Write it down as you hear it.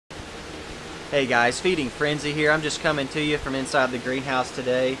Hey guys, Feeding Frenzy here. I'm just coming to you from inside the greenhouse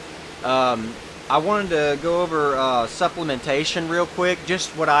today. I wanted to go over supplementation real quick,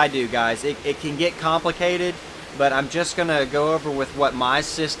 just what I do, guys. It can get complicated, but I'm just going to go over with what my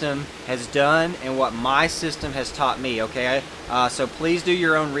system has done and what my system has taught me, okay? So please do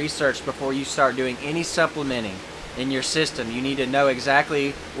your own research before you start doing any supplementing in your system. You need to know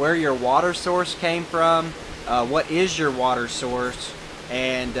exactly where your water source came from, what is your water source,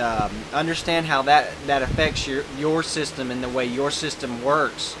 and understand how that affects your system and the way your system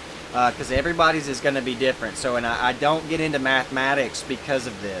works, because everybody's is going to be different. So, and I don't get into mathematics because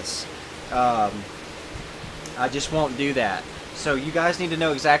of this. I just won't do that. So you guys need to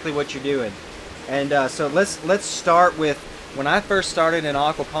know exactly what you're doing. And so let's start with, when I first started in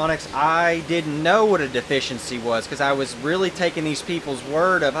aquaponics, I didn't know what a deficiency was, because I was really taking these people's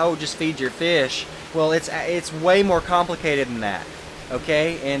word of, oh, just feed your fish. Well, it's way more complicated than that.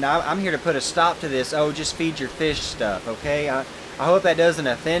 Okay, and I'm here to put a stop to this, oh, just feed your fish stuff, okay? I hope that doesn't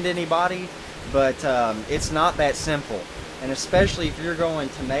offend anybody, but it's not that simple. And especially if you're growing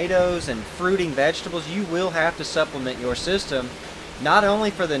tomatoes and fruiting vegetables, you will have to supplement your system, not only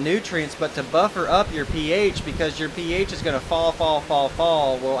for the nutrients, but to buffer up your pH, because your pH is going to fall.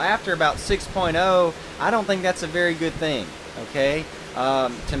 Well, after about 6.0, I don't think that's a very good thing, okay?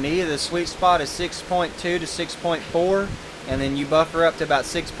 To me, the sweet spot is 6.2 to 6.4. and then you buffer up to about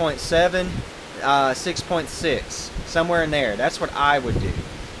 6.7, 6.6, somewhere in there. That's what I would do.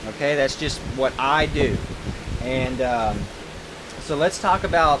 Okay, that's just what I do. And so let's talk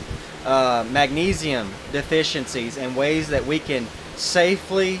about magnesium deficiencies and ways that we can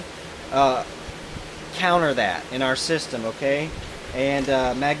safely counter that in our system. Okay, and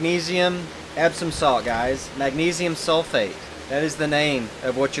magnesium Epsom salt, guys. Magnesium sulfate. That is the name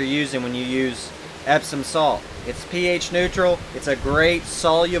of what you're using when you use Epsom salt. It's pH neutral. It's a great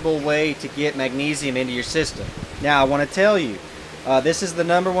soluble way to get magnesium into your system. Now I want to tell you, this is the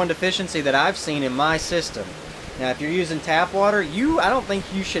 #1 deficiency that I've seen in my system. Now if you're using tap water, I don't think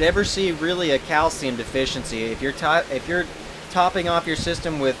you should ever see really a calcium deficiency. If you're topping off your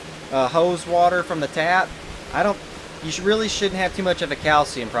system with hose water from the tap, you really shouldn't have too much of a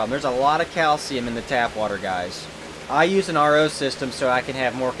calcium problem. There's a lot of calcium in the tap water, guys. I use an RO system so I can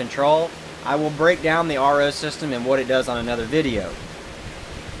have more control. I will break down the RO system and what it does on another video.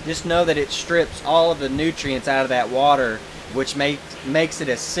 Just know that it strips all of the nutrients out of that water, which makes it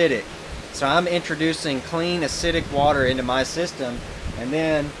acidic. So I'm introducing clean acidic water into my system, and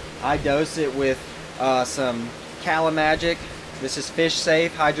then I dose it with some Calamagic. This is fish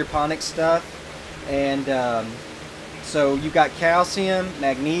safe hydroponic stuff. And so you got calcium,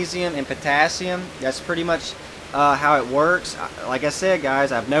 magnesium, and potassium. That's pretty much how it works. Like I said,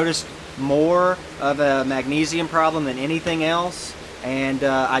 guys, I've noticed more of a magnesium problem than anything else, and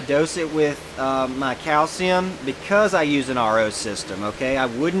I dose it with my calcium because I use an RO system. Okay, I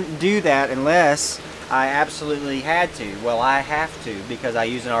wouldn't do that unless I absolutely had to. Well, I have to because I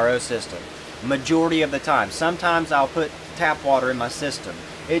use an RO system majority of the time. Sometimes I'll put tap water in my system.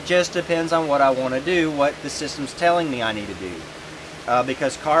 It just depends on what I want to do, what the system's telling me I need to do.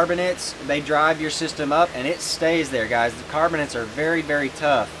 Because carbonates, they drive your system up and it stays there, guys. The carbonates are very, very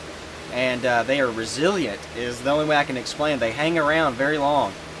tough. And they are resilient, is the only way I can explain it. They hang around very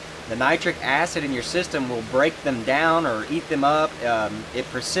long. The nitric acid in your system will break them down or eat them up. It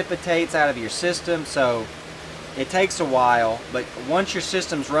precipitates out of your system, so it takes a while. But once your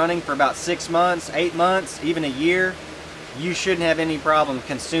system's running for about 6 months, 8 months, even a year, you shouldn't have any problem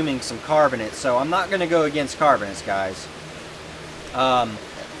consuming some carbonates. So I'm not going to go against carbonates, guys.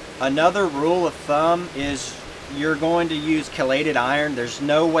 Another rule of thumb is you're going to use chelated iron. There's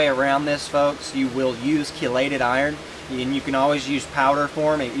no way around this, folks. You will use chelated iron, and you can always use powder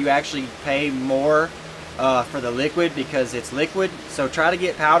form. You actually pay more for the liquid because it's liquid. So try to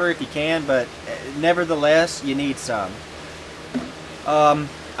get powder if you can, but nevertheless, you need some.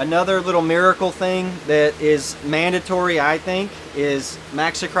 Another little miracle thing that is mandatory, I think, is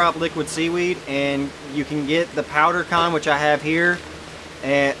Maxicrop liquid seaweed, and you can get the powder kind, which I have here.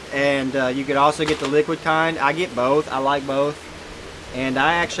 And you could also get the liquid kind. I get both. I like both. And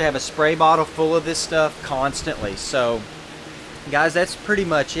I actually have a spray bottle full of this stuff constantly. So, guys, that's pretty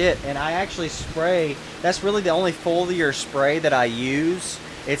much it. And I actually spray. That's really the only foliar spray that I use.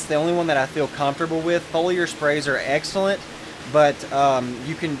 It's the only one that I feel comfortable with. Foliar sprays are excellent, but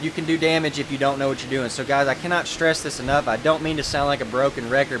you can do damage if you don't know what you're doing. So, guys, I cannot stress this enough. I don't mean to sound like a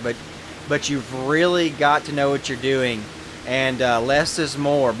broken record, but you've really got to know what you're doing. And less is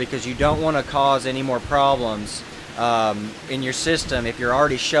more, because you don't want to cause any more problems in your system if you're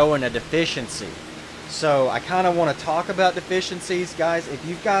already showing a deficiency. So I kind of want to talk about deficiencies, guys. If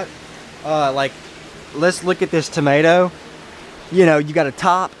you've got Like, let's look at this tomato. You know, you got a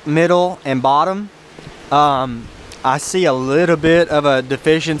top, middle, and bottom. I see a little bit of a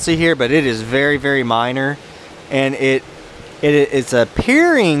deficiency here, but it is very, very minor, and it's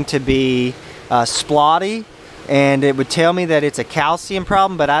appearing to be splotty, and it would tell me that it's a calcium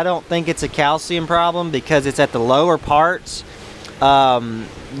problem, but I don't think it's a calcium problem because it's at the lower parts.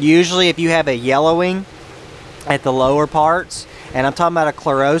 Usually if you have a yellowing at the lower parts, and I'm talking about a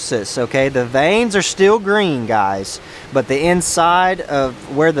chlorosis, okay, the veins are still green, guys, but the inside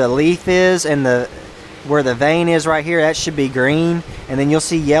of where the leaf is and where the vein is right here, that should be green, and then you'll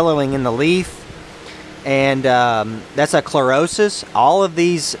see yellowing in the leaf, and that's a chlorosis. All of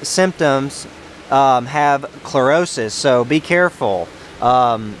these symptoms have chlorosis, so be careful.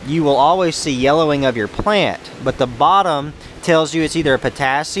 You will always see yellowing of your plant, but the bottom tells you it's either a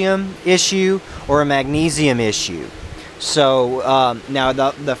potassium issue or a magnesium issue. So now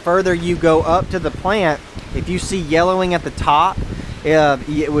the further you go up to the plant, if you see yellowing at the top,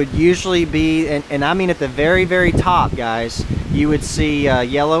 it would usually be, and I mean at the very, very top, guys, you would see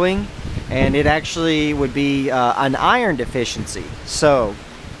yellowing, and it actually would be an iron deficiency. So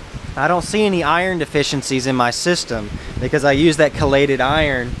I don't see any iron deficiencies in my system because I use that chelated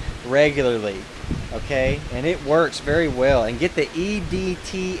iron regularly, okay, and it works very well. And get the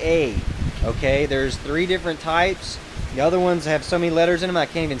EDTA, okay, there's 3 different types. The other ones have so many letters in them I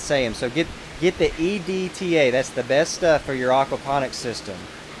can't even say them. So get the EDTA. That's the best stuff for your aquaponics system.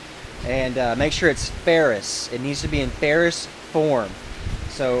 And make sure it's ferrous. It needs to be in ferrous form.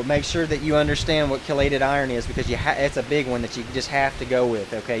 So make sure that you understand what chelated iron is, because it's a big one that you just have to go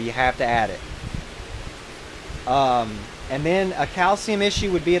with. Okay, you have to add it. And then a calcium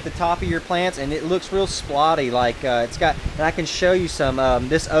issue would be at the top of your plants, and it looks real splotty, like it's got, and I can show you some,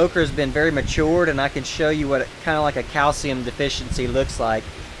 this okra has been very matured, and I can show you what kind of like a calcium deficiency looks like.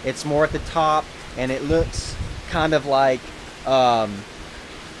 It's more at the top, and it looks kind of like,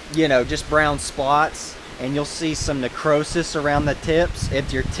 you know, just brown spots, and you'll see some necrosis around the tips.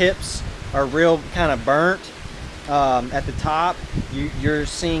 If your tips are real kind of burnt at the top, you're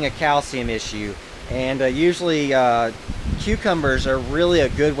seeing a calcium issue. And usually cucumbers are really a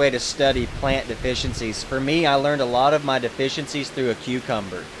good way to study plant deficiencies. For me, I learned a lot of my deficiencies through a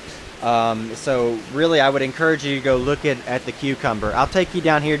cucumber. So really, I would encourage you to go look at the cucumber. I'll take you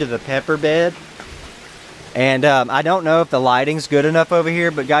down here to the pepper bed. And I don't know if the lighting's good enough over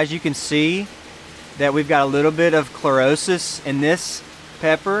here, but guys, you can see that we've got a little bit of chlorosis in this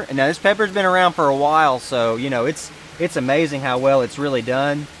pepper. And now this pepper's been around for a while, so you know, it's amazing how well it's really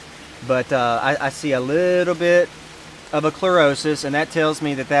done. But I see a little bit of a chlorosis, and that tells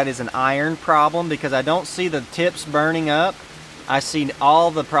me that that is an iron problem, because I don't see the tips burning up. I see all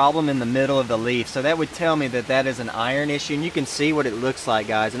the problem in the middle of the leaf, so that would tell me that that is an iron issue. And you can see what it looks like,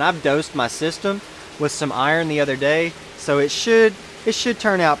 guys. And I've dosed my system with some iron the other day, so it should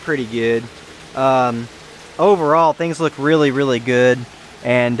turn out pretty good. Overall, things look really, really good,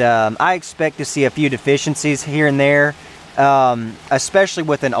 and I expect to see a few deficiencies here and there. Especially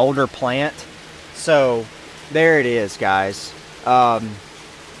with an older plant. So there it is, guys. And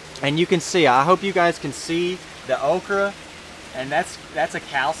you can see, I hope you guys can see the okra, and that's a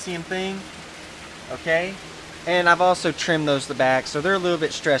calcium thing, okay? And I've also trimmed those the back, so they're a little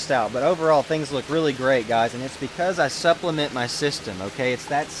bit stressed out, but overall things look really great, guys. And it's because I supplement my system, okay? It's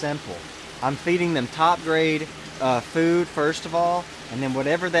that simple. I'm feeding them top grade food first of all, and then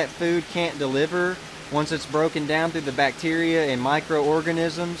whatever that food can't deliver, once it's broken down through the bacteria and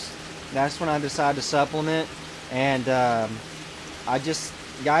microorganisms, that's when I decide to supplement. And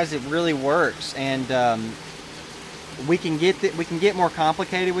guys, it really works. And we can get more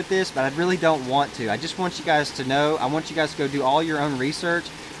complicated with this, but I really don't want to. I just want you guys to know. I want you guys to go do all your own research,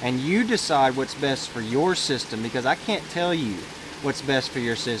 and you decide what's best for your system, because I can't tell you what's best for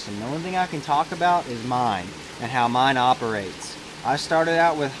your system. The only thing I can talk about is mine and how mine operates. I started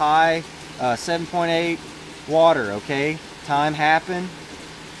out with high 7.8 water, okay? Time happened,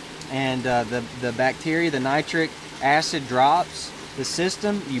 and the bacteria, the nitric acid drops. The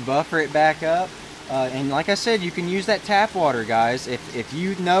system, you buffer it back up, and like I said, you can use that tap water, guys. If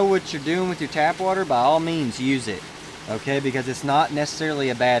you know what you're doing with your tap water, by all means use it, okay? Because it's not necessarily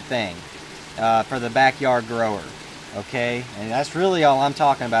a bad thing for the backyard grower, okay? And that's really all I'm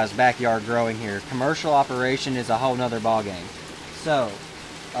talking about, is backyard growing here. Commercial operation is a whole nother ballgame. So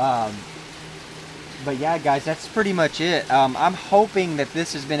but yeah, guys, that's pretty much it. I'm hoping that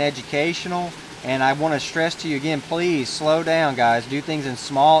this has been educational, and I want to stress to you again, please slow down, guys. Do things in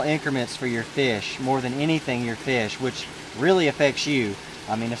small increments for your fish, more than anything your fish, which really affects you.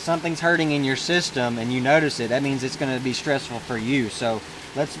 I mean, if something's hurting in your system and you notice it, that means it's going to be stressful for you. So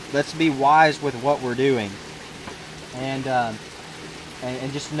let's be wise with what we're doing, and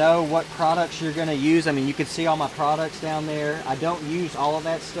just know what products you're going to use. I mean, you can see all my products down there. I don't use all of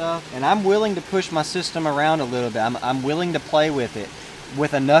that stuff, and I'm willing to push my system around a little bit. I'm willing to play with it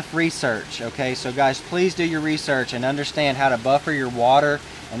with enough research. Okay, so guys, please do your research and understand how to buffer your water,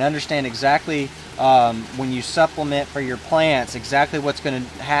 and understand exactly when you supplement for your plants, exactly what's going to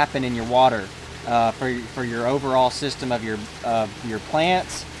happen in your water for your overall system of your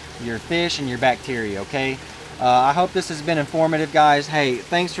plants, your fish, and your bacteria. Okay, I hope this has been informative, guys. Hey,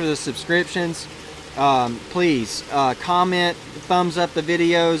 thanks for the subscriptions. Please comment, thumbs up the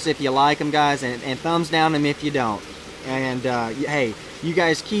videos if you like them, guys, and thumbs down them if you don't. And hey, you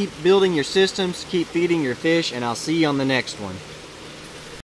guys keep building your systems, keep feeding your fish, and I'll see you on the next one.